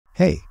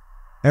Hey,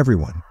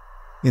 everyone.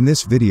 In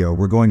this video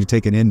we're going to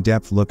take an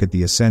in-depth look at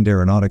the Ascend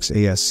Aeronautics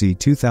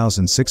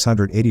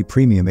ASC-2680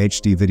 Premium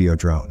HD Video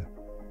Drone.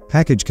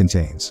 Package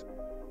contains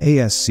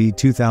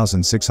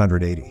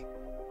ASC-2680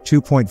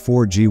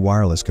 2.4G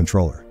wireless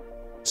controller,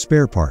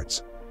 spare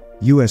parts,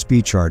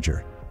 USB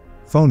charger,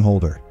 phone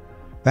holder,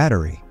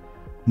 battery,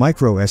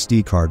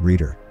 microSD card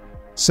reader,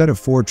 set of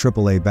 4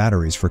 AAA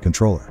batteries for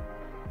controller.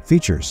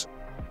 Features: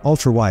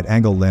 ultra-wide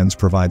angle lens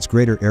provides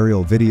greater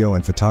aerial video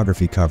and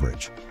photography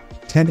coverage.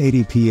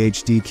 1080p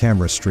HD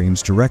camera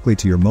streams directly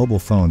to your mobile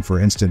phone for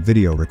instant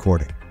video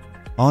recording.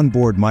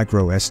 Onboard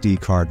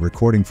microSD card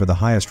recording for the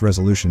highest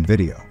resolution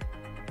video.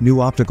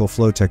 New optical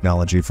flow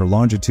technology for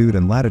longitude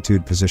and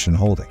latitude position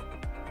holding.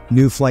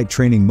 New flight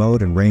training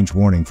mode and range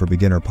warning for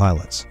beginner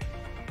pilots.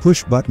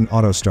 Push button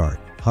auto start,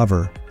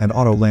 hover, and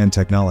auto land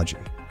technology.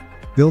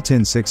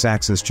 Built-in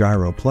 6-axis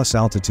gyro plus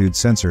altitude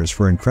sensors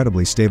for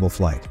incredibly stable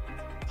flight.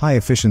 High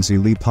efficiency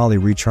Li-Poly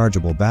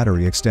rechargeable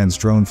battery extends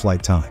drone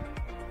flight time.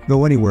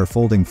 Go anywhere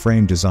folding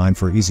frame designed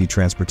for easy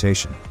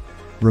transportation.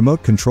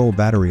 Remote control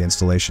battery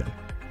installation.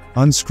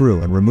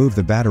 Unscrew and remove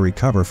the battery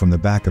cover from the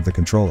back of the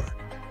controller.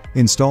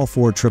 Install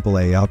 4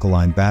 AAA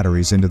alkaline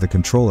batteries into the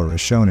controller as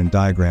shown in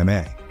diagram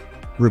A.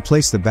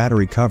 Replace the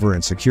battery cover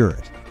and secure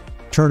it.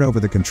 Turn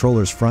over the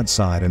controller's front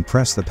side and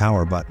press the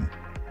power button.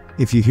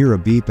 If you hear a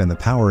beep and the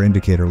power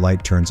indicator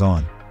light turns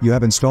on, you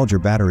have installed your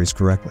batteries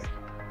correctly.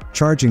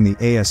 Charging the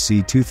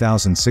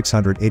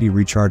ASC-2680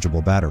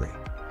 rechargeable battery.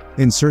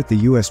 Insert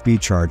the USB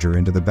charger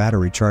into the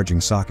battery charging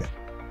socket.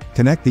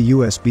 Connect the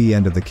USB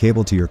end of the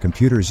cable to your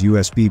computer's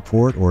USB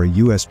port or a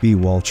USB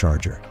wall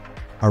charger.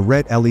 A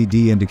red LED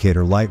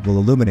indicator light will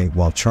illuminate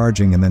while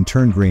charging and then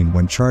turn green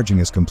when charging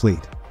is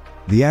complete.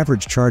 The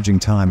average charging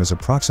time is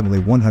approximately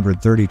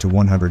 130 to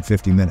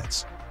 150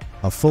 minutes.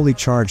 A fully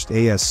charged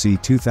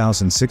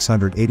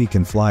ASC-2680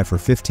 can fly for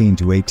 15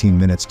 to 18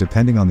 minutes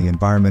depending on the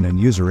environment and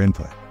user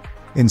input.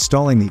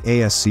 Installing the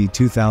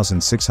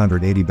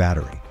ASC-2680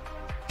 battery.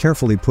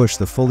 Carefully push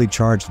the fully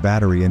charged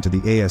battery into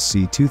the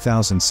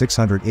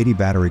ASC-2680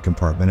 battery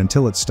compartment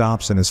until it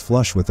stops and is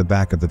flush with the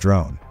back of the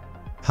drone.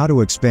 How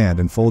to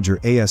expand and fold your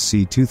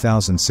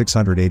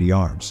ASC-2680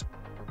 arms.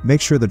 Make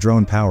sure the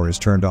drone power is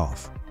turned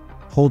off.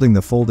 Holding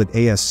the folded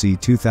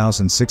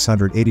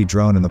ASC-2680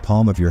 drone in the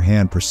palm of your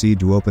hand,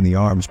 proceed to open the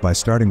arms by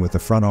starting with the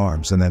front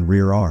arms and then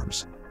rear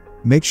arms.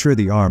 Make sure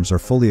the arms are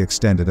fully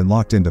extended and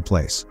locked into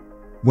place.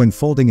 When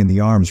folding in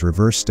the arms,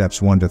 reverse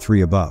steps 1 to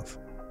 3 above.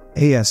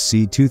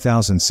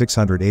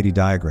 ASC-2680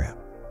 diagram.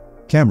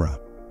 Camera.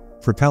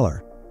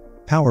 Propeller.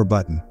 Power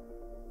button.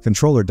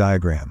 Controller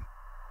diagram.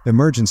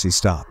 Emergency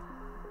stop.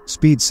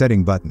 Speed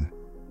setting button.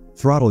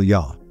 Throttle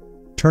yaw.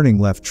 Turning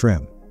left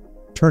trim.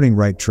 Turning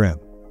right trim.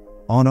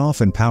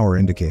 On-off and power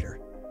indicator.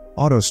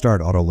 Auto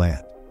start auto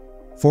land.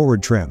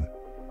 Forward trim.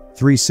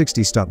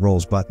 360 stop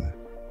rolls button.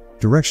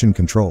 Direction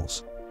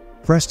controls.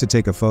 Press to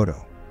take a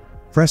photo.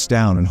 Press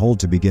down and hold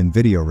to begin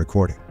video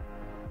recording.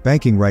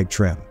 Banking right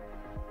trim.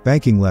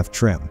 Banking left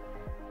trim.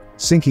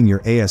 Syncing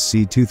your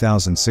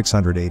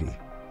ASC-2680.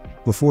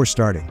 Before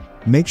starting,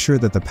 make sure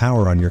that the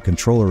power on your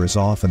controller is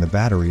off and the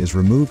battery is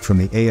removed from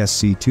the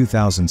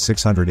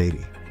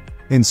ASC-2680.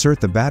 Insert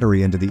the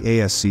battery into the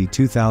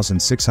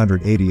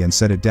ASC-2680 and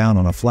set it down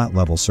on a flat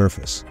level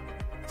surface.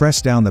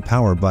 Press down the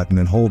power button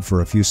and hold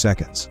for a few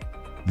seconds.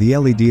 The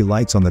LED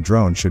lights on the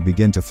drone should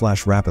begin to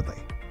flash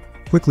rapidly.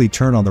 Quickly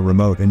turn on the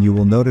remote and you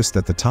will notice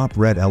that the top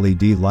red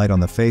LED light on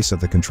the face of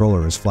the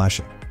controller is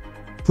flashing.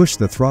 Push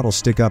the throttle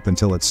stick up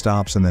until it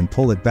stops and then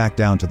pull it back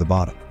down to the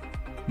bottom.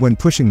 When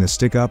pushing the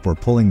stick up or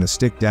pulling the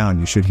stick down,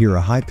 you should hear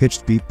a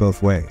high-pitched beep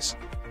both ways.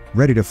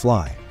 Ready to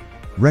fly.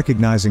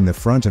 Recognizing the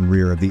front and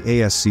rear of the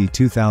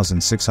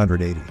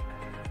ASC-2680.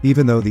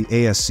 Even though the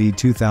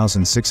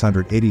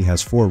ASC-2680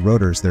 has 4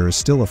 rotors, there is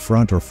still a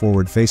front or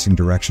forward-facing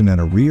direction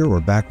and a rear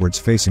or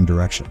backwards-facing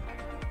direction.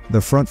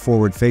 The front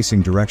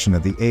forward-facing direction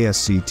of the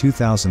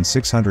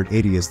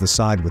ASC-2680 is the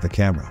side with a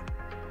camera.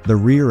 The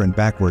rear and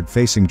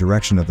backward-facing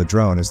direction of the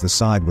drone is the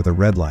side with a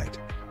red light.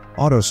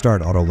 Auto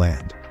start auto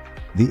land.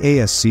 The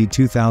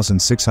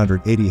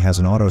ASC-2680 has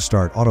an auto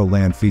start auto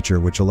land feature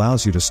which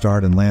allows you to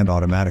start and land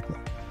automatically.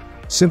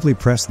 Simply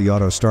press the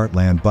auto start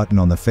land button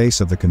on the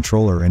face of the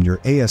controller and your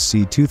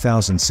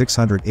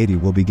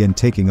ASC-2680 will begin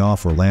taking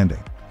off or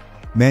landing.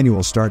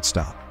 Manual start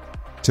stop.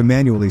 To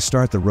manually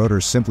start the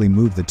rotors, simply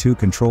move the 2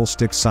 control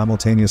sticks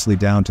simultaneously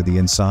down to the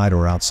inside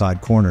or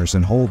outside corners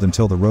and hold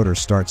until the rotors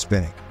start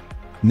spinning.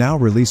 Now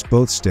release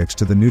both sticks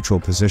to the neutral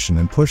position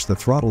and push the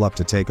throttle up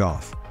to take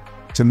off.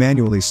 To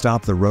manually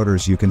stop the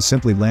rotors, you can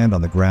simply land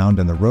on the ground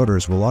and the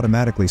rotors will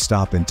automatically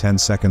stop in 10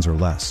 seconds or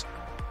less.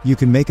 You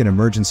can make an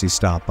emergency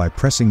stop by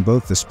pressing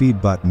both the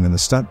speed button and the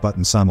stunt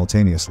button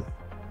simultaneously.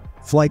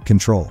 Flight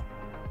control.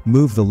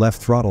 Move the left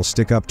throttle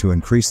stick up to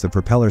increase the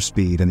propeller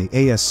speed and the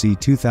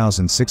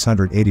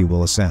ASC-2680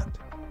 will ascend.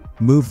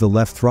 Move the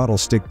left throttle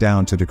stick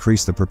down to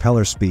decrease the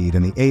propeller speed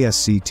and the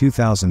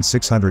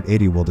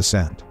ASC-2680 will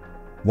descend.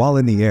 While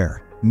in the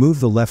air, move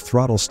the left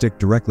throttle stick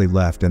directly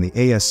left and the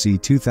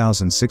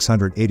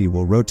ASC-2680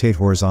 will rotate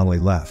horizontally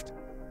left.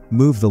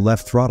 Move the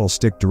left throttle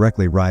stick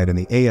directly right and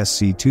the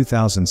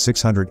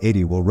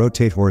ASC-2680 will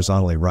rotate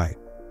horizontally right.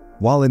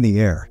 While in the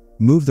air,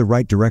 move the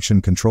right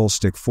direction control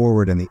stick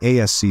forward and the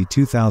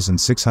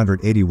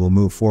ASC-2680 will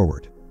move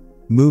forward.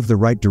 Move the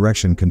right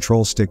direction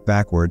control stick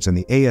backwards and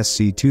the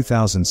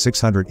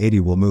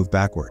ASC-2680 will move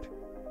backward.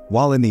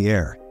 While in the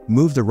air,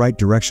 move the right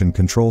direction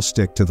control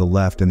stick to the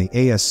left and the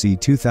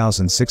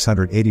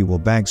ASC-2680 will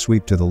bank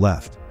sweep to the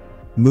left.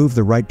 Move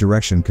the right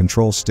direction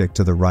control stick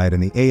to the right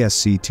and the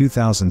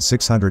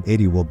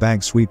ASC-2680 will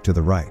bank sweep to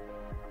the right.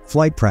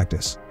 Flight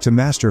practice. To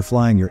master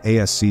flying your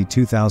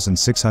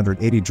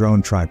ASC-2680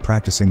 drone, try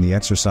practicing the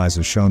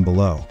exercises shown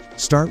below.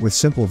 Start with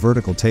simple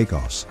vertical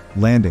takeoffs,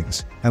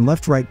 landings, and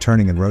left-right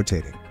turning and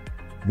rotating.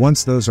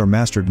 Once those are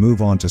mastered,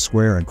 move on to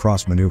square and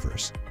cross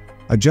maneuvers.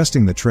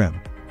 Adjusting the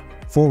trim.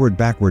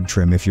 Forward-backward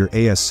trim. If your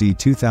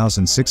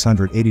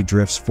ASC-2680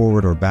 drifts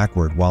forward or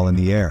backward while in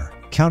the air,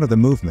 counter the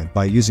movement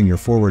by using your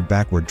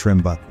forward-backward trim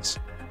buttons.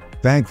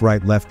 Bank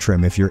right-left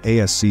trim. If your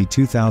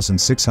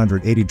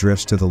ASC-2680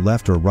 drifts to the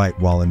left or right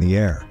while in the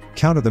air,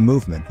 counter the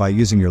movement by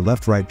using your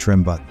left-right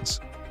trim buttons.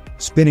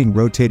 Spinning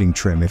rotating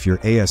trim. If your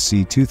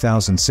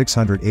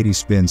ASC-2680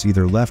 spins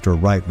either left or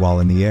right while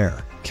in the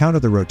air, counter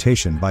the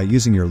rotation by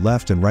using your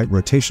left and right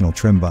rotational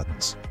trim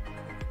buttons.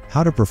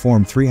 How to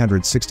perform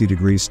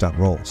 360-degree stunt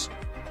rolls.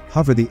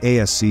 Hover the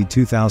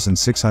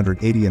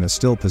ASC-2680 in a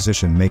still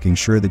position, making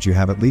sure that you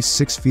have at least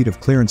 6 feet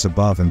of clearance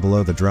above and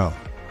below the drone.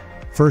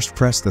 First,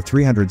 press the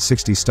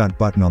 360 stunt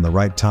button on the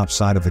right top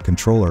side of the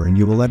controller and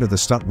you will enter the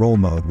stunt roll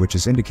mode, which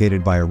is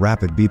indicated by a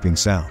rapid beeping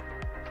sound.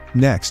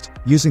 Next,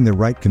 using the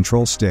right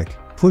control stick,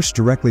 push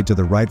directly to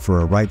the right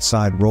for a right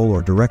side roll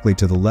or directly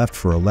to the left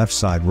for a left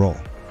side roll.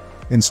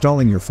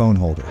 Installing your phone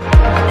holder.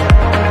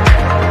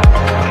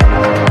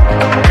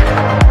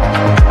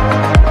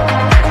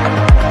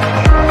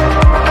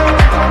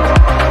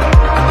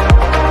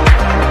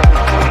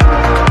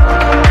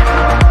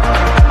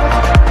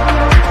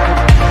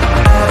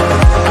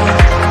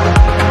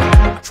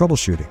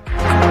 Troubleshooting.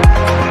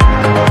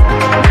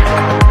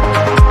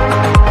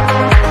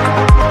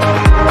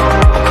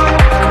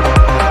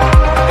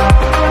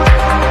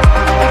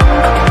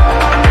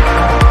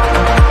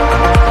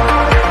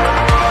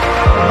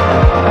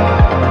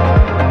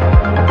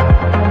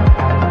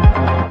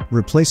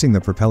 Replacing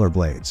the propeller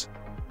blades.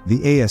 The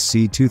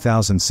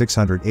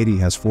ASC-2680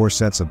 has 4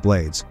 sets of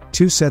blades,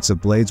 2 sets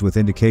of blades with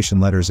indication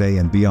letters A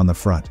and B on the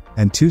front,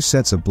 and 2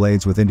 sets of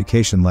blades with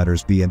indication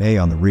letters B and A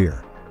on the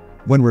rear.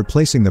 When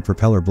replacing the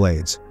propeller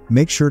blades,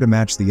 make sure to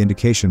match the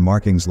indication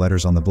markings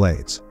letters on the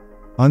blades.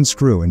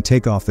 Unscrew and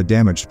take off the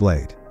damaged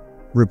blade.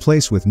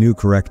 Replace with new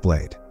correct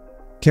blade.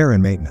 Care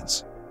and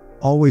maintenance.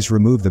 Always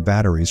remove the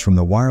batteries from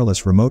the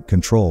wireless remote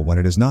control when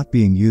it is not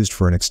being used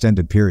for an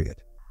extended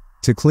period.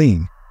 To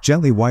clean,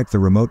 gently wipe the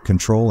remote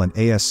control and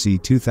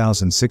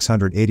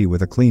ASC-2680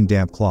 with a clean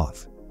damp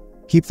cloth.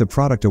 Keep the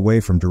product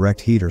away from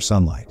direct heat or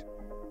sunlight.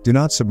 Do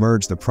not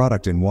submerge the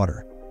product in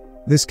water.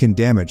 This can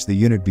damage the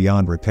unit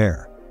beyond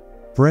repair.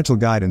 Parental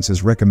guidance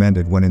is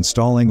recommended when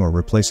installing or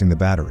replacing the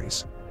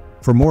batteries.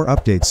 For more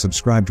updates,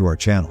 subscribe to our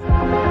channel.